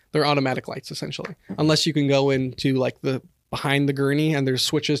again. They're automatic lights essentially, unless you can go into like the behind the gurney and there's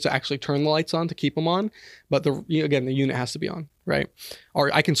switches to actually turn the lights on to keep them on. But the unit has to be on, right?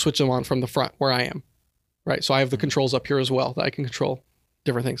 Or I can switch them on from the front where I am, right? So I have the controls up here as well that I can control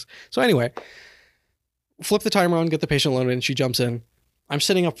different things. So anyway, flip the timer on, get the patient loaded, and she jumps in. I'm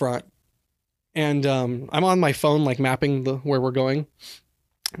sitting up front, and I'm on my phone, like mapping where we're going.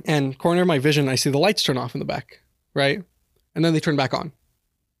 And corner of my vision, I see the lights turn off in the back, right? And then they turn back on.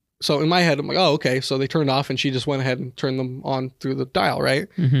 So in my head, I'm like, oh, okay. So they turned off and she just went ahead and turned them on through the dial, right?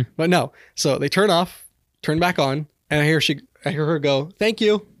 Mm-hmm. But no. So they turn off, turn back on, and I hear her go, thank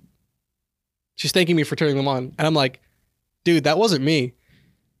you. She's thanking me for turning them on. And I'm like, dude, that wasn't me.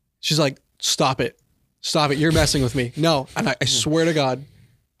 She's like, stop it. Stop it. You're messing with me. No. And I swear to God,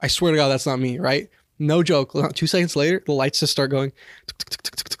 that's not me, right? No joke. 2 seconds later, the lights just start going,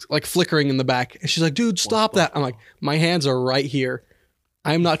 like flickering in the back. And she's like, dude, stop that. I'm like, my hands are right here.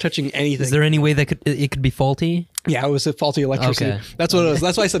 I'm not touching anything. Is there any way that it could be faulty? Yeah, it was a faulty electricity. Okay. That's what it was.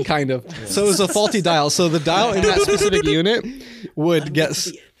 That's why I said kind of. So it was a faulty dial. So the dial in that specific unit would get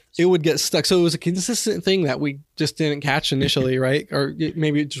stuck. So it was a consistent thing that we just didn't catch initially, right? Or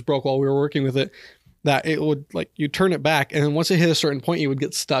maybe it just broke while we were working with it. That it would, like, you turn it back, and then once it hit a certain point, you would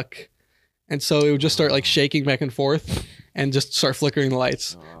get stuck. And so it would just start like shaking back and forth and just start flickering the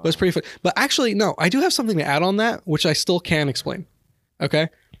lights. But it's pretty fun. But actually, no, I do have something to add on that, which I still can explain. Okay.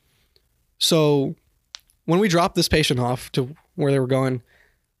 So when we drop this patient off to where they were going,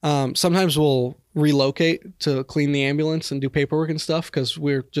 sometimes we'll relocate to clean the ambulance and do paperwork and stuff because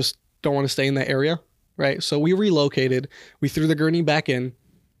we're just don't want to stay in that area. Right. So we relocated, we threw the gurney back in.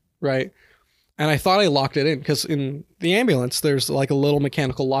 Right. And I thought I locked it in because in the ambulance, there's like a little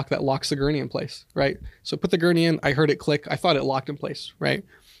mechanical lock that locks the gurney in place. Right. So put the gurney in, I heard it click. I thought it locked in place. Right.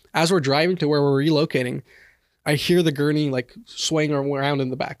 As we're driving to where we're relocating, I hear the gurney like swaying around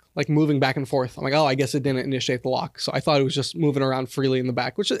in the back, like moving back and forth. I'm like, oh, I guess it didn't initiate the lock. So I thought it was just moving around freely in the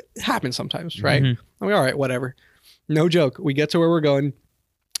back, which happens sometimes, right? Mm-hmm. I'm like, all right, whatever. No joke. We get to where we're going,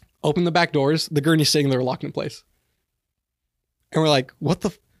 open the back doors, the gurney's sitting there locked in place. And we're like, what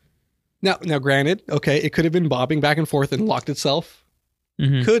the? Now, granted, okay, it could have been bobbing back and forth and locked itself.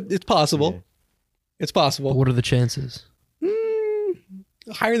 Mm-hmm. It's possible. Yeah. It's possible. But what are the chances?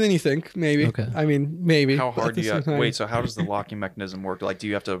 Higher than you think, maybe. Okay. I mean, maybe. How hard do you wait? So how does the locking mechanism work? Like, do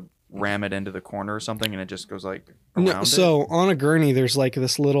you have to ram it into the corner or something, and it just goes like around it? So on a gurney, there's like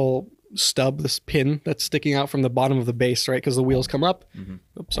this little stub, this pin that's sticking out from the bottom of the base, right? Because the wheels come up. Mm-hmm.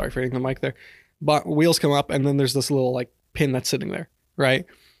 Oops, sorry for hitting the mic there. But wheels come up, and then there's this little like pin that's sitting there, right?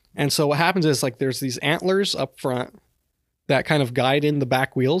 And so what happens is like there's these antlers up front that kind of guide in the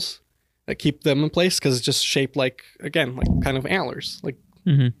back wheels that keep them in place because it's just shaped like, again, like kind of antlers, like.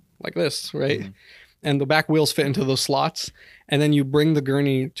 Mm-hmm. Like this, right? Mm-hmm. And the back wheels fit into those slots. And then you bring the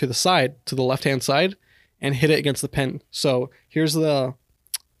gurney to the side, to the left-hand side, and hit it against the pin. So here's the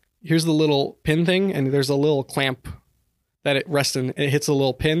little pin thing, and there's a little clamp that it rests in. It hits a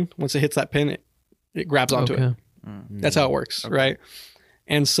little pin. Once it hits that pin, it grabs onto it. Mm-hmm. That's how it works, right?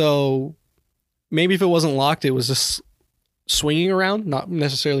 And so maybe if it wasn't locked, it was just swinging around, not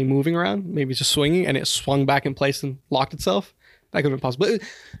necessarily moving around. Maybe just swinging, and it swung back in place and locked itself. That could have been possible. But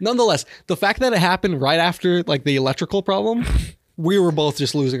nonetheless, the fact that it happened right after like the electrical problem, we were both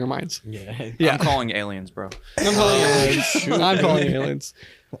just losing our minds. Yeah. I'm calling aliens, bro. I'm calling aliens. I'm calling aliens.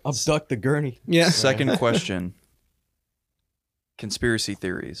 Abduct the gurney. Yeah. Second question. Conspiracy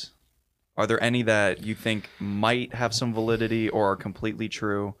theories. Are there any that you think might have some validity or are completely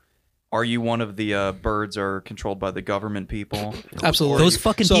true? Are you one of the birds are controlled by the government people? Absolutely. Those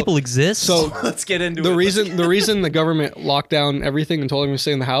fucking people exist? So let's get into the reason the government locked down everything and told everyone to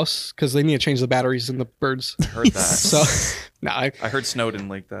stay in the house because they need to change the batteries in the birds. I heard that. So I heard Snowden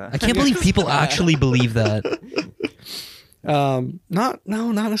leaked that. I can't believe people actually believe that. Not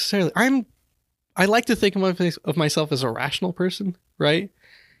necessarily. I like to think of myself as a rational person, right?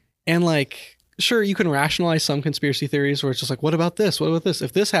 And like, sure, you can rationalize some conspiracy theories where it's just like, what about this? What about this?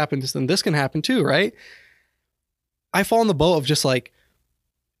 If this happens, then this can happen too, right? I fall in the boat of just like,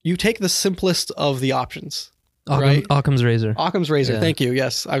 you take the simplest of the options, right? Occam's razor. Occam's razor. Yeah. Thank you.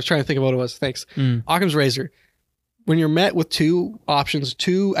 Yes. I was trying to think of what it was. Thanks. Occam's razor. When you're met with two options,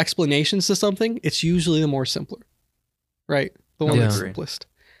 two explanations to something, it's usually the more simpler, right? The one Yeah. that's Agree. simplest.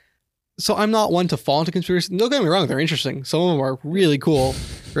 So I'm not one to fall into conspiracy. Don't get me wrong; they're interesting. Some of them are really cool,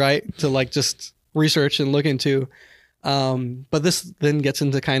 right? To like just research and look into. But this then gets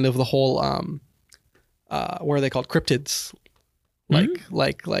into kind of the whole what are they called? Cryptids. Like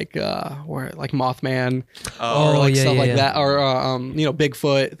where like Mothman or Oh, like yeah, stuff yeah, like yeah. that, or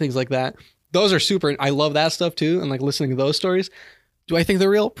Bigfoot, things like that. Those are super. I love that stuff too, and like listening to those stories. Do I think they're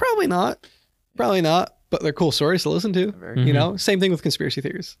real? Probably not. But they're cool stories to listen to. Very Mhm. You know, same thing with conspiracy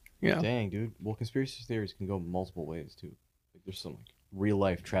theories. You know, Dang, dude. Well, conspiracy theories can go multiple ways too. Like, there's some like real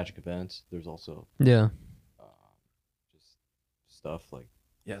life tragic events. There's also Yeah. just stuff like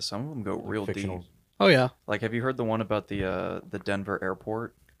Yeah, some of them go real fictional. deep. oh yeah, Like, have you heard the one about the Denver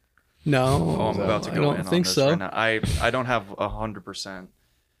airport? no, Oh, I'm about to I go don't in think on this so. right now. I don't have 100%.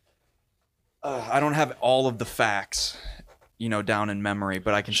 I don't have all of the facts, down in memory,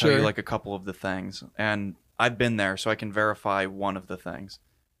 but I can tell you Sure. like a couple of the things. And I've been there, so I can verify one of the things.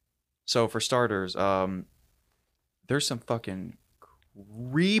 So for starters, there's some fucking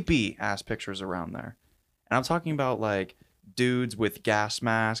creepy ass pictures around there. And I'm talking about like dudes with gas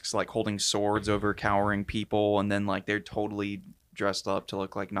masks, like holding swords over cowering people, and then like they're totally dressed up to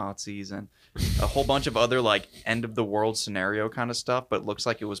look like Nazis, and a whole bunch of other like end of the world scenario kind of stuff, but looks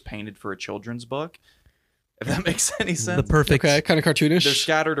like it was painted for a children's book. If that makes any The sense. perfect, Okay, kind of cartoonish. They're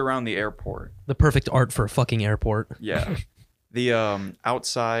scattered around the airport. the perfect art for a fucking airport. Yeah. The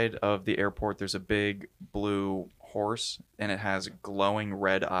outside of the airport, there's a big blue horse, and it has glowing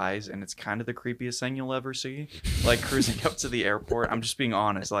red eyes, and it's kind of the creepiest thing you'll ever see. Like cruising up to the airport. I'm just being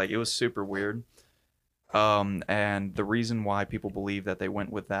honest. Like it was super weird. And the reason why people believe that they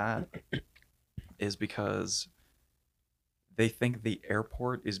went with that is because they think the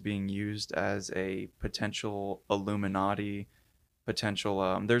airport is being used as a potential Illuminati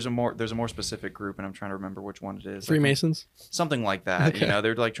potential there's a more specific group, and I'm trying to remember which one it is. Freemasons. Something like that. Okay.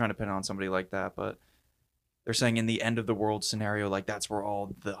 They're like trying to pin it on somebody like that, but they're saying in the end of the world scenario, like that's where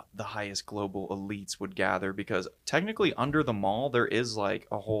all the highest global elites would gather, because technically under the mall there is like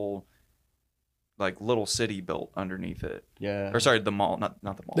a whole like little city built underneath it. Yeah. Or sorry, the mall, not the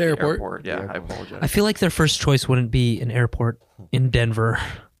mall. The airport. Yeah, The I airport. apologize. I feel like their first choice wouldn't be an airport in Denver.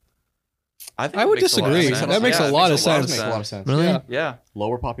 think I it would makes a lot of disagree. sense. That makes a lot of That sense. makes a lot of sense. Really? Yeah. Yeah,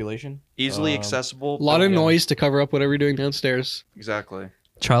 Lower population. easily accessible. A lot of Yeah. noise to cover up whatever you're doing downstairs. Exactly.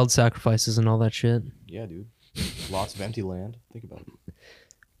 Child sacrifices and all that shit. Yeah, dude. Lots of empty land. Think about it.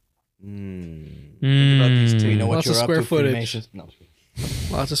 Think about these two. You know what Lots of you're up square to, footage. Freemasons? No.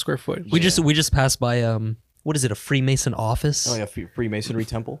 Lots of square footage. We just passed by what is it, a Freemason office? Oh yeah, Freemasonry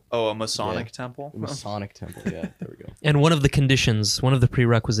temple. Oh, a Masonic Yeah. temple. Masonic temple. Yeah, there we go. And one of the conditions, one of the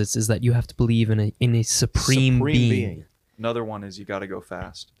prerequisites is that you have to believe in a supreme being. Another one is you got to go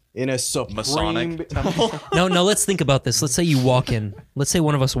fast. In a supreme Masonic temple. No, let's think about this. Let's say you walk in. Let's say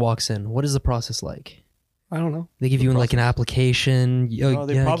one of us walks in. What is the process like? I don't know. They give you like an application. Oh,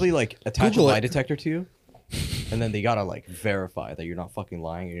 they probably like attach Google a lie it. detector to you, and then they gotta like verify that you're not fucking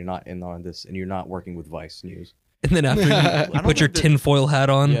lying and you're not in on this and you're not working with Vice News. and then after you don't put your think that- tinfoil hat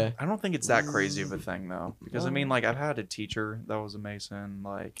on. Yeah. I don't think it's that crazy of a thing though, because I mean, like I've had a teacher that was a Mason.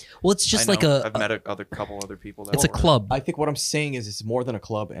 Like Well, it's just I like know, I've met couple other people. That it's a were. club. I think what I'm saying is it's more than a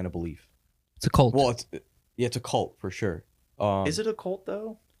club and a belief. It's a cult. Well, it's a cult for sure. Is it a cult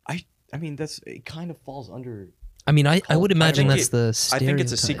though? I mean, it kind of falls under. I mean, I would imagine think that's the stereotype. I think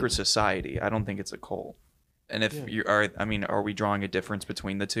it's a secret society. I don't think it's a cult. And if you are, I mean, are we drawing a difference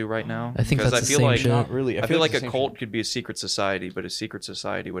between the two right now? I think Because that's I the feel same like shit. Not really. I feel like it's a the same cult shit. could be a secret society, but a secret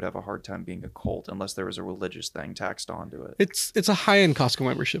society would have a hard time being a cult unless there was a religious thing taxed onto it. It's a high-end Costco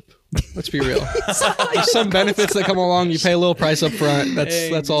membership. Let's be real. There's some benefits that come along. You pay a little price up front.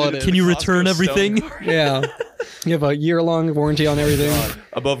 That's all it is. Can you Costco return everything? Stone Card. Yeah. You have a year-long warranty on everything.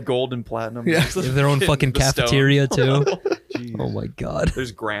 Above gold and platinum. Yeah. there's They have their own fucking the stone. cafeteria too. Jeez. Oh my god.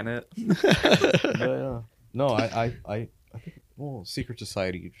 There's granite. Yeah. No, I think, well, secret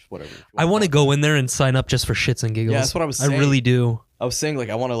society, just whatever. I want to go in there and sign up just for shits and giggles. Yeah, that's what I was I saying. really do. I was saying, like,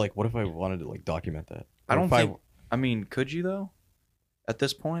 I want to, like, what if I wanted to, like, document that? I Or don't if think. I mean, could you though? At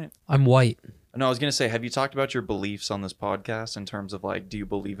this point, I'm white. no. I was gonna say, have you talked about your beliefs on this podcast in terms of like, do you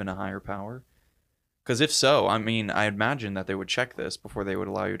believe in a higher power? Because if so, I mean, I imagine that they would check this before they would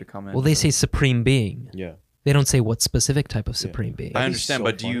allow you to come in. Well, they say supreme being. Yeah. They don't say what specific type of supreme being. I That'd be understand, so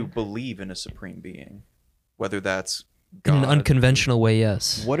but do you funny. believe in a supreme being, whether that's In an God? unconventional way,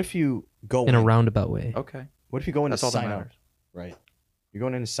 yes. What if you go In a roundabout way. Okay. What if you go in That's to all that sign up, matters. right? You're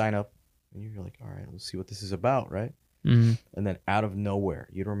going in to sign up, and you're like, all right, let's see what this is about, right? Mhm. And then out of nowhere,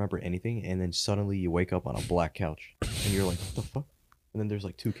 you don't remember anything, and then suddenly you wake up on a black couch, and you're like, what the fuck? And then there's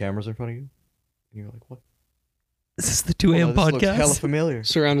like 2 cameras in front of you, and you're like, what? Is this the 2 a.m. This looks hella podcast? familiar.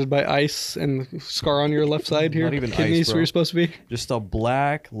 Surrounded by ice and scar on your left side here. Not even Kidneys ice, bro. where you're supposed to be. Just a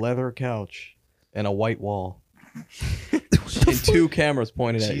black leather couch and a white wall. And 2 cameras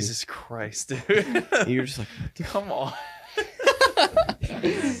pointed at Jesus Christ, dude. you. And you're just like, Come on.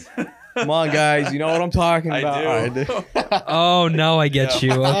 come on, guys. You know what I'm talking I about. do. Oh, now I get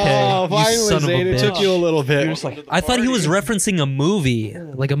you. Okay. Oh, You finally, son of a Zane. It took bitch. you a little bit. You're just like, I thought he was referencing a movie,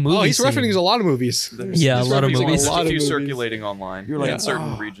 like a movie. oh, he's scene. referencing a lot of movies. Yeah, a lot of referencing movies. a lot There's a of few movies. circulating online. You're like, in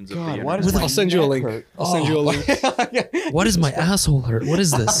certain oh, regions of God, the why internet. does my I'll send you a neck link. hurt? I'll send you a link. What is my asshole hurt? What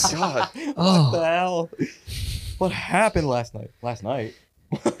is this? God. What Oh, the hell? What happened last night? Last night?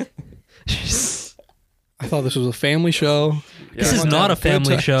 I thought this was a family show. this Yeah. is not a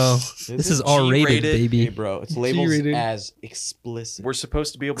family Good show. Is This it? is R-rated, G-rated? Hey, baby. bro, it's labeled G-rated. as explicit. We're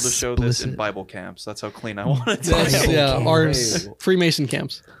supposed to be able to show this in Explicit. Bible camps. That's how clean I want it to That's, be. yeah, Hey. ours. Freemason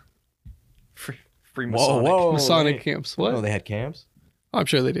camps. Free Whoa, Masonic. whoa. Masonic hey. camps. What? Oh, they had camps? Oh, I'm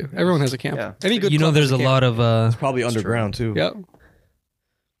sure they do. Everyone has a camp. Yeah. Any good You know, club there's has a camp. lot of It's probably underground, too. Yep.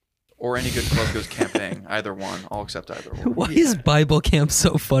 Or any good club goes camping. Either one. I'll accept either one. Why is Bible camp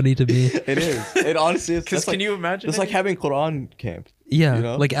so funny to me? It is. It honestly is. Because That's can you imagine It's like any- having Quran camp. Yeah, You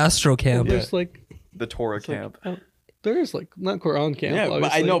know? like Astro camp. Yeah. There's like, the Torah like- camp? there is like, not Quran camp. Yeah, but I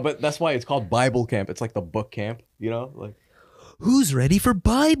obviously. know, but that's why it's called Bible camp. It's like the book camp, you know? Like, Who's ready for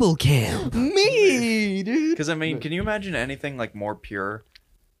Bible camp? me, dude. Because I mean, can you imagine anything like more pure?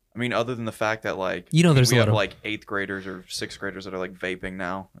 I mean, other than the fact that like You know, there's we a have lot of- like 8th graders or 6th graders that are like vaping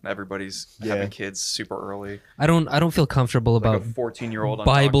now, and everybody's Yeah. having kids super early. I don't feel comfortable Like about a 14-year-old on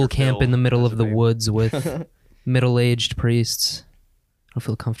Bible Dr. camp Phil in the middle has of a the vape. woods with middle-aged priests. I don't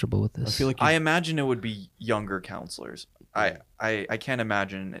feel comfortable with I this. feel like I imagine it would be younger counselors. I can't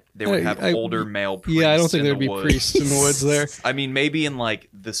imagine they would have I- older male priests. Yeah, I don't think in there'd the be woods. priests in the woods there. I mean, maybe in like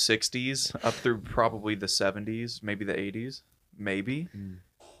the 60s up through probably the 70s, maybe the 80s, maybe.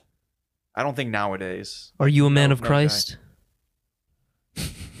 I don't think nowadays. Are you a man No, of no, Christ?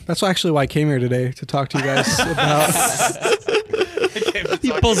 That's actually why I came here today, to talk to you guys about.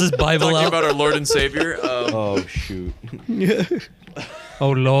 He pulls his Bible Talking out. about our Lord and Savior. oh, shoot.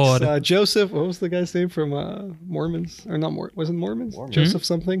 Oh Lord. Joseph, what was the guy's name from Mormons? Or not was it Mormons? Mormons. Joseph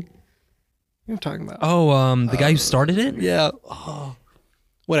something? What am I talking about? Oh, the guy who started it, Yeah. Oh.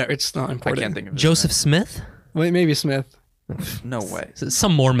 Whatever, it's not I important. can't think of his Joseph Smith. Wait, maybe Smith. name. No way.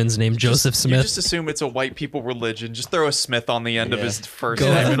 Some Mormon's named Joseph You Smith. just assume it's a white people religion. Just throw a Smith on the end of Yeah. his first Go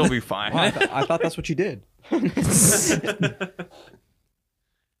name. ahead. It'll be fine. I thought that's what you did.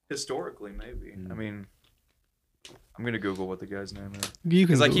 Historically, maybe. I mean, I'm gonna Google what the guy's name is You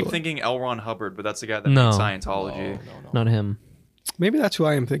can because I keep Google it. thinking L. Ron Hubbard, but that's the guy that No. made Scientology. No. Not him. Maybe that's who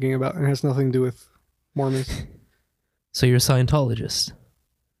I am thinking about, and it has nothing to do with Mormons. So you're a Scientologist.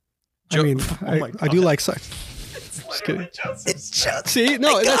 I mean, Oh my I do God. like science. Just kidding. See,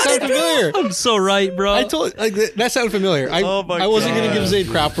 no, that sounds familiar. I'm so right, bro. I told like that sounded familiar. Oh my I wasn't gonna God. give Zayd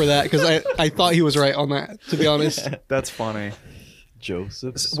crap for that because I thought he was right on that. To be honest, That's funny.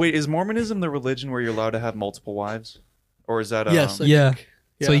 Joseph. Wait, is Mormonism the religion where you're allowed to have multiple wives, or is that yes, I Yeah. think.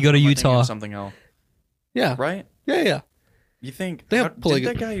 So you go to am I thinking of Utah. something else, Yeah, right? yeah. You think They have did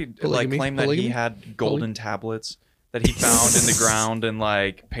that guy like polygamy? claim that Polygamy? he had golden tablets that he found in the ground and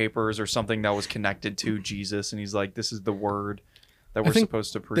like papers or something that was connected to Jesus, and he's like, "This is the word that we're think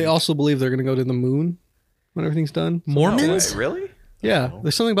supposed to preach." They also believe they're gonna go to the moon when everything's done. No way, Mormons? really? Yeah,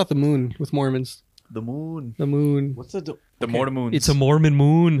 there's something about the moon with Mormons. The moon, The moon. What's the... the okay. Mormon moon. It's a Mormon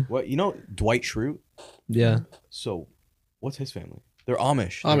moon. What, you know Dwight Schrute? Yeah. So, what's his family? They're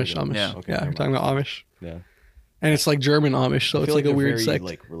Amish. Amish, There we go. Amish. Yeah. Okay, Yeah, never I'm talking about Amish, Yeah. and it's like German Amish, so I it's feel like a they're weird very, sect.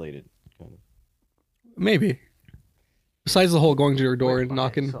 like related. Kind of. Maybe. Besides the whole going to your door Wait, and okay,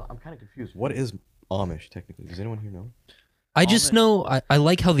 knocking. So I'm kind of confused. What is Amish technically? Does anyone here know? I just know I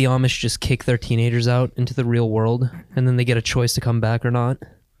like how the Amish just kick their teenagers out into the real world and then they get a choice to come back or not.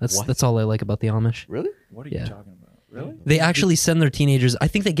 What? That's all I like about the Amish. Really? What are Yeah. you talking about? Really? They actually send their teenagers. I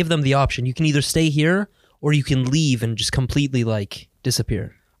think they give them the option. You can either stay here or you can leave and just completely like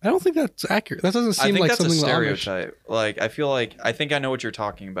disappear. I don't think that's accurate. That doesn't I seem think like that's a something the Amish. stereotype. Like, I think I know what you're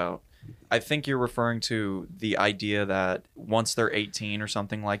talking about. I think you're referring to the idea that once they're 18 or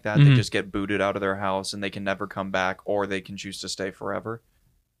something like that, they Mhm. just get booted out of their house and they can never come back, or they can choose to stay forever.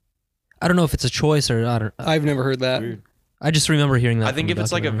 I don't know if it's a choice or I don't. I've never heard that. Weird. I just remember hearing that. I think from if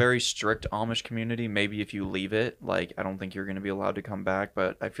it's like a documentary. very strict Amish community, maybe if you leave it, like, I don't think you're going to be allowed to come back.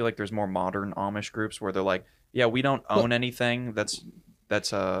 But I feel like there's more modern Amish groups where they're like, yeah, we don't own anything that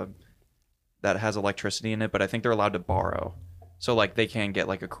has electricity in it, but I think they're allowed to borrow. So like they can get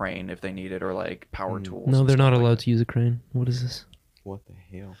like a crane if they need it, or like power tools. No, and they're stuff not like allowed that. to use a crane. What is this? What the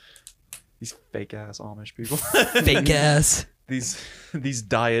hell? These fake ass Amish people. Fake ass. These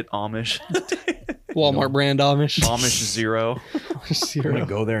diet Amish. Walmart brand Amish. Amish Zero. I'm gonna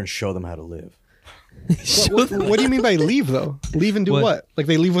go there and show them how to live. What do you mean by leave though? Leave and do what? Like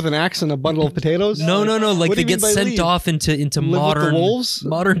they leave with an axe and a bundle of potatoes? No. Like What do they you get mean by sent leave? off into Live with the modern wolves?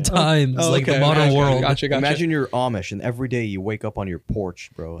 modern times, Oh, like the okay. modern Gotcha, world. Gotcha. Imagine you're Amish, and every day you wake up on your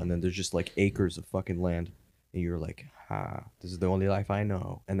porch, bro, and then there's just like acres of fucking land, and you're like, this is the only life I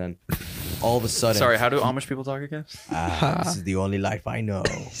know. And then all of a sudden, Sorry, how do Amish people talk again? this is the only life I know.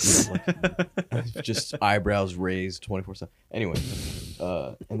 You know, like, just eyebrows raised 24/7. Anyway,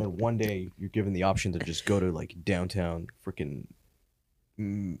 and then one day you're given the option to just go to like downtown freaking,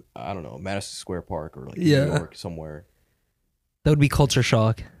 I don't know, Madison Square Park or like New York somewhere. That would be culture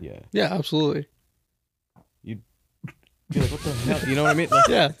shock. Yeah. Yeah, absolutely. You'd be like, what the hell? You know what I mean? Like,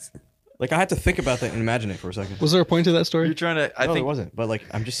 Yeah. Like I had to think about that and imagine it for a second. Was there a point to that story? You're trying to. I No, think there wasn't. But like,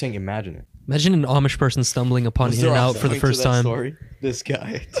 I'm just saying, imagine it. Imagine an Amish person stumbling upon Was In and there a Out for the point to first that time. story? This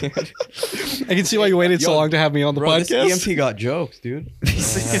guy, dude. I can see why you waited so Yo, long to have me on the Bro, podcast. this EMT got jokes, dude.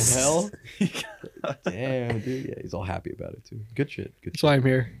 Hell. Damn, dude. Yeah, he's all happy about it too. Good shit. Good That's shit. why I'm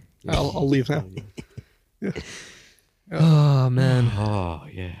here. I'll leave now. Oh man. Oh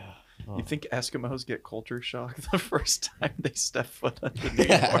yeah. You think Eskimos get culture shock the first time they step foot into New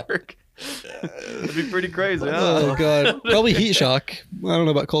York? It'd be pretty crazy, huh? Oh god, probably heat shock. I don't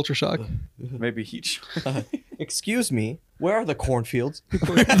know about culture shock. Maybe heat shock. Excuse me. Where are the cornfields?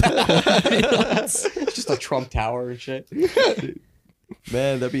 It's just a Trump Tower and shit.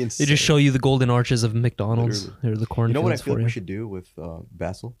 Man, that'd be insane. They just show you the golden arches of McDonald's. They're the cornfields. You know what I feel for like you. we should do with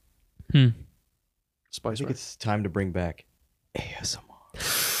Bassil? I Spice think Rack. it's time to bring back ASMR.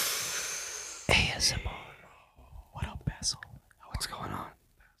 ASMR. What up, Bassil? What's going on?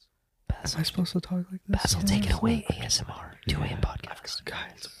 Am I supposed to talk like this? Basil, take it away. ASMR. 2 a.m. podcast.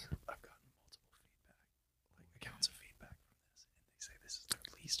 Guys. I've gotten multiple accounts of feedback from this, and they say this is their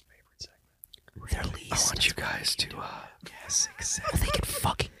least favorite segment. Their least. I want you guys to Yes, exactly. They can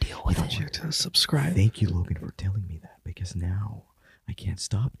fucking deal with it. you to subscribe. Thank you, Logan, for telling me that because now I can't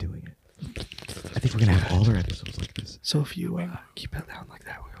stop doing it. I think we're gonna have all our episodes like this. So if you keep it down like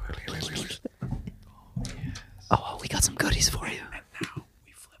that. Oh, we got some goodies for you. And now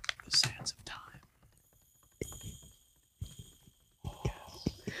we flip the sands of time.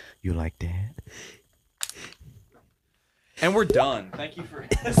 You like that? And we're done. Thank you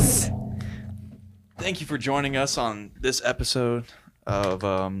for joining us on this episode of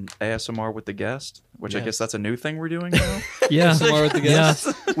ASMR with the guest, which I Yes. guess that's a new thing we're doing now. Yeah. ASMR with the guests.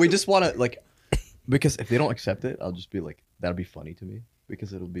 Yeah. We just want to like, because if they don't accept it, I'll just be like, that'll be funny to me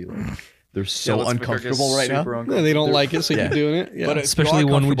because it'll be like they're so let's make our uncomfortable guests right now. super Yeah, they don't They're- like it, so you Yeah. keep doing it. Yeah. But if Especially you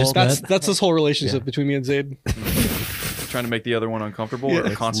are one we just comfortable- met. that's this whole relationship between me and Zaid. Trying to make the other one uncomfortable Yeah. or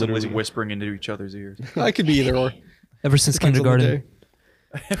It's constantly literally- whispering into each other's ears. I could be either or. Ever since Depends on the kindergarten. day.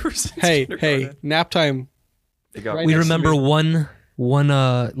 Ever since Hey, kindergarten, nap time. they got Right We next to remember me. one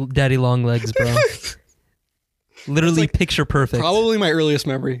daddy long legs, bro. Literally like picture perfect. Probably my earliest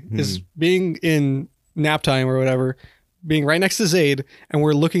memory is being in nap time or whatever, being right next to Zaid, and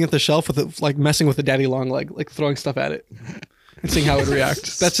we're looking at the shelf with it, like messing with the daddy long leg, like throwing stuff at it and seeing how it would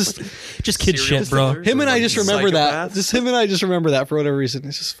react. That's Just kid serial shit, bro. killers him or, and I like, just remember that. psychopaths. Just him and I just remember that for whatever reason.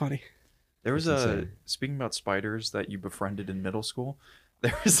 It's just funny. There was That's a insane. speaking about spiders that you befriended in middle school.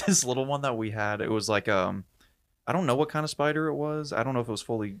 There was this little one that we had. It was like I don't know what kind of spider it was. I don't know if it was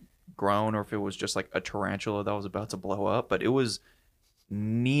fully grown or if it was just like a tarantula that was about to blow up, but it was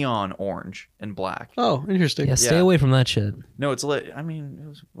neon orange and black. Oh, interesting. Yeah, stay Yeah. away from that shit. No, it's lit. I mean,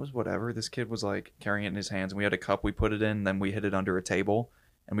 it was whatever. This kid was like carrying it in his hands, and we had a cup we put it in, then we hid it under a table,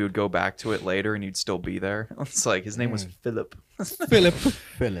 and we would go back to it later, and he'd still be there. It's like his name was Philip. Philip.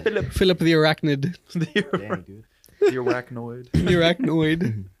 Fill it. Philip the arachnid. Dang, dude. The arachnoid. The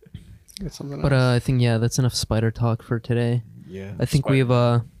arachnoid. That's something But else. I think that's enough spider talk for today. Yeah. I think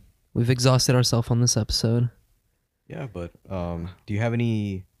we've exhausted ourselves on this episode. Yeah, but do you have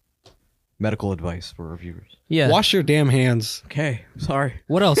any medical advice for our viewers? Yeah. Wash your damn hands. Okay, sorry.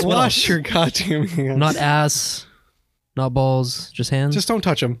 What else? What Wash else? your goddamn hands. Not ass, not balls, just hands. Just don't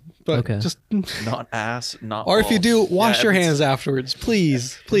touch them. But Okay. just, Not ass, not or if you do, balls. wash Yeah, your every- hands afterwards,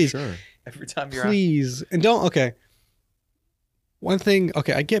 please, please, Sure. Every time you're out. please, and don't. Okay. One thing.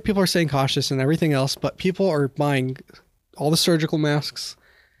 Okay, I get people are saying cautious and everything else, but people are buying all the surgical masks,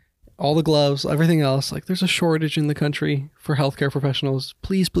 all the gloves, everything else. Like, there's a shortage in the country for healthcare professionals.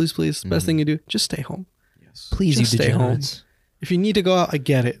 Please, please, please. Best thing you do, just stay home. Yes. Please, just you stay home. degenerates. If you need to go out, I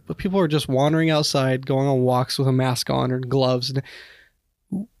get it. But people are just wandering outside, going on walks with a mask on or gloves.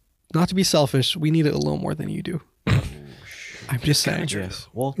 And not to be selfish, we need it a little more than you do. I'm just saying. Yes.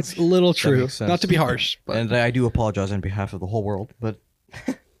 Well, It's a little true. makes sense. Not to be harsh, but and I do apologize on behalf of the whole world, but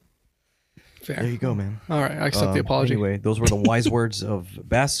fair. there you go, man. All right, I accept the apology. Anyway, those were the wise words of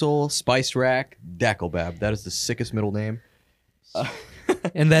Bassil, Spice Rack, Dakelbab. That is the sickest middle name.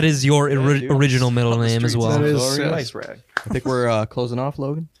 And that is your dude. original middle name as well. That is- Sorry, yes. nice rag. I think we're closing off,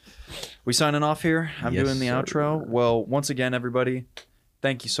 Logan. We signing off here. I'm Yes, doing the sir. outro. Well, once again, everybody,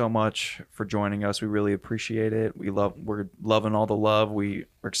 thank you so much for joining us. We really appreciate it. We're loving all the love. We're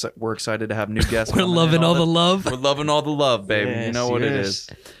excited to have new guests. We're coming in, loving all the that. love. We're loving all the love, baby. You know what it Yes,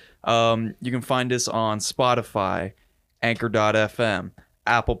 is. You can find us on Spotify, Anchor.fm,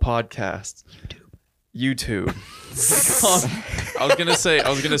 Apple Podcasts, YouTube. I was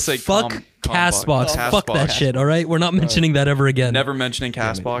gonna say Fuck Castbox. Fuck that Castbox. shit, all right? We're not mentioning that ever again. Never mentioning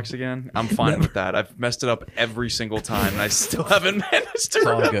Castbox again. I'm fine with that. I've messed it up every single time, and I still haven't managed to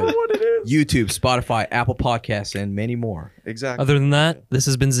all remember good. what it is. YouTube, Spotify, Apple Podcasts, and many more. Exactly. Other than that, this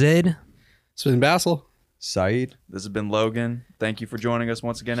has been Zaid. It's been Bassil. Saeed. This has been Logan. Thank you for joining us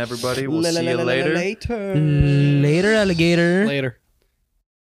once again, everybody. We'll see you later. Later, alligator. Later.